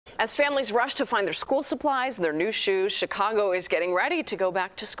As families rush to find their school supplies, their new shoes, Chicago is getting ready to go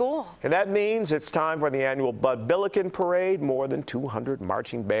back to school. And that means it's time for the annual Bud Billiken Parade. More than 200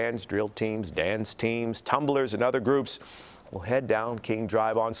 marching bands, drill teams, dance teams, tumblers, and other groups will head down King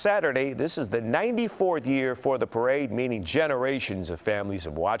Drive on Saturday. This is the 94th year for the parade, meaning generations of families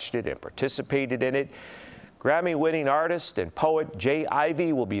have watched it and participated in it. Grammy-winning artist and poet Jay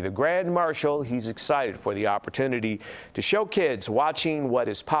Ivey will be the Grand Marshal. He's excited for the opportunity to show kids watching what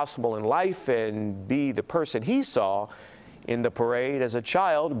is possible in life and be the person he saw in the parade as a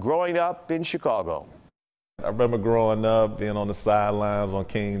child growing up in Chicago. I remember growing up, being on the sidelines on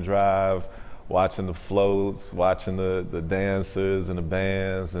King Drive, watching the floats, watching the dancers and the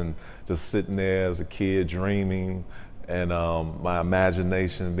bands, and just sitting there as a kid dreaming, and my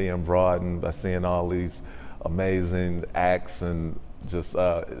imagination being broadened by seeing all these amazing acts, and just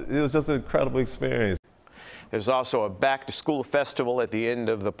it was just an incredible experience. There's also a back-to-school festival at the end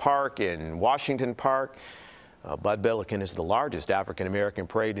of the park in Washington Park. Bud Billiken is the largest African-American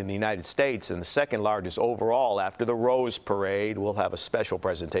parade in the United States and the second largest overall after the Rose Parade. We'll have a special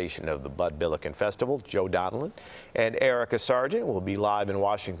presentation of the Bud Billiken Festival. Joe Donelon and Erica Sargent will be live in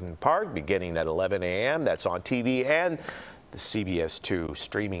Washington Park beginning at 11 a.m. That's on TV and the CBS 2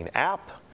 streaming app.